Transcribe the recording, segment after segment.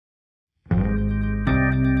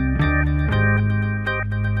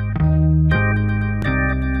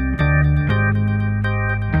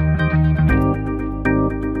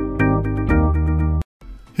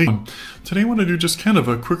Hey, today I want to do just kind of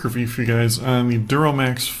a quick review for you guys on the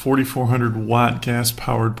DuroMax 4400 watt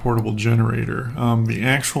gas-powered portable generator. The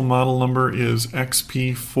actual model number is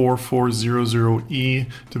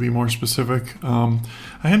XP4400E to be more specific. I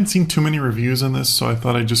hadn't seen too many reviews on this, so I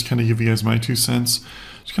thought I'd just kind of give you guys my 2 cents.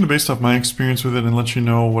 Just kind of based off my experience with it and let you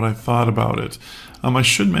know what I thought about it. I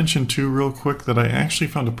should mention too real quick that I actually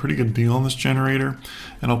found a pretty good deal on this generator,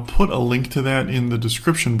 and I'll put a link to that in the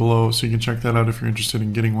description below so you can check that out if you're interested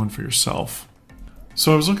in getting one for yourself.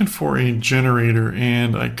 So I was looking for a generator,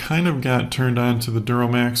 and I kind of got turned on to the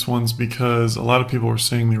DuroMax ones because a lot of people were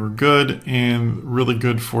saying they were good and really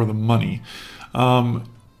good for the money.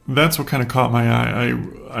 That's what kind of caught my eye.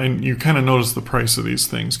 You kind of notice the price of these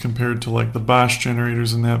things compared to like the Bosch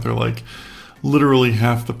generators and that. They're like literally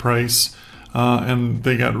half the price, and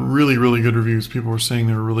they got really good reviews. People were saying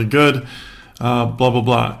they were really good, blah blah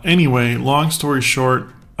blah. Anyway, long story short,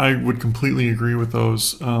 I would completely agree with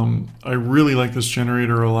those. I really like this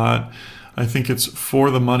generator a lot. I think it's, for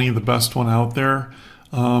the money, the best one out there.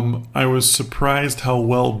 I was surprised how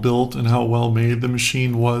well built and how well made the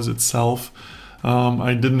machine was itself.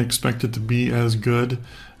 I didn't expect it to be as good,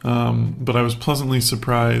 but I was pleasantly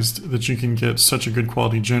surprised that you can get such a good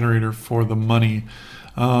quality generator for the money.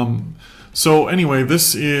 So anyway,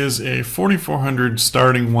 this is a 4400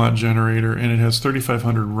 starting watt generator, and it has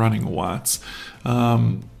 3500 running watts.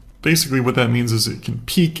 Basically what that means is it can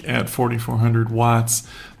peak at 4400 watts,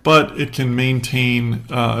 but it can maintain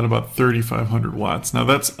at about 3500 watts. Now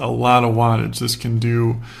that's a lot of wattage. This can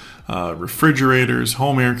do refrigerators,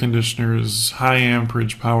 home air conditioners, high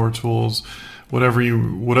amperage power tools, whatever you're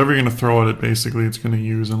going to throw at it, basically it's going to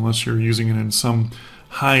use, unless you're using it in some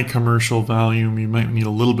high commercial volume. You might need a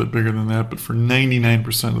little bit bigger than that, but for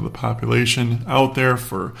 99% of the population out there,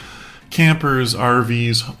 for campers,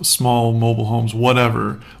 RVs, small mobile homes,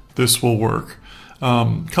 whatever, this will work.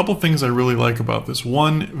 Couple things I really like about this.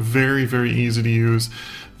 One, very easy to use.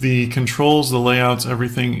 The controls, the layouts,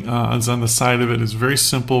 everything is on the side of it is very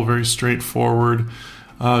simple, very straightforward,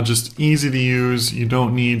 just easy to use. You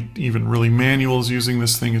don't need even really manuals using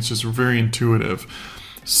this thing. It's just very intuitive.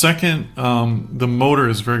 Second, the motor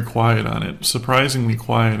is very quiet on it, surprisingly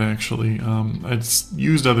quiet actually. I've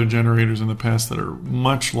used other generators in the past that are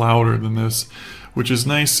much louder than this, which is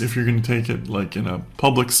nice if you're going to take it like in a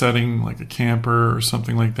public setting, like a camper or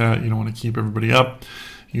something like that. You don't want to keep everybody up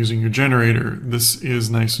using your generator. This is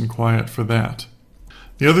nice and quiet for that.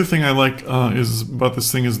 The other thing I like about this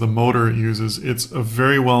thing is the motor it uses. It's a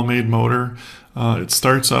very well made motor. It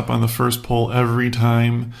starts up on the first pull every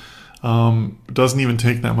time. It doesn't even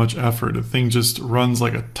take that much effort. The thing just runs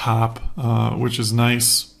like a top, which is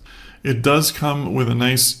nice. It does come with a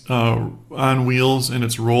nice on wheels, and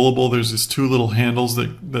it's rollable. There's these 2 little handles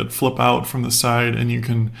that flip out from the side, and you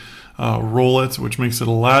can roll it, which makes it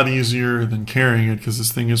a lot easier than carrying it, because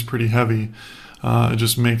this thing is pretty heavy. It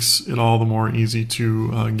just makes it all the more easy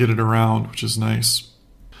to get it around, which is nice.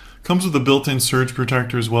 Comes with a built-in surge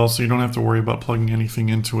protector as well, so you don't have to worry about plugging anything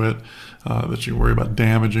into it that you worry about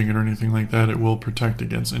damaging it or anything like that. It will protect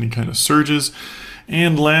against any kind of surges.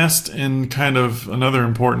 And last, and kind of another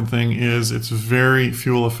important thing, is it's very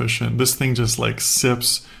fuel efficient. This thing just like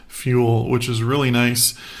sips fuel, which is really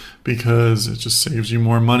nice because it just saves you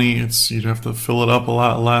more money. You'd have to fill it up a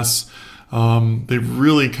lot less. They've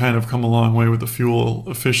really kind of come a long way with the fuel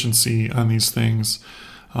efficiency on these things.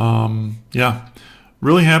 Yeah,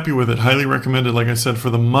 really happy with it. Highly recommended. Like I said,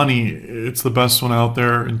 for the money, it's the best one out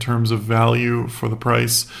there in terms of value for the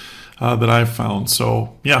price that I've found.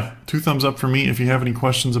 So yeah, 2 thumbs up for me. If you have any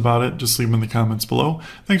questions about it, just leave them in the comments below.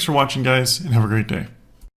 Thanks for watching, guys, and have a great day.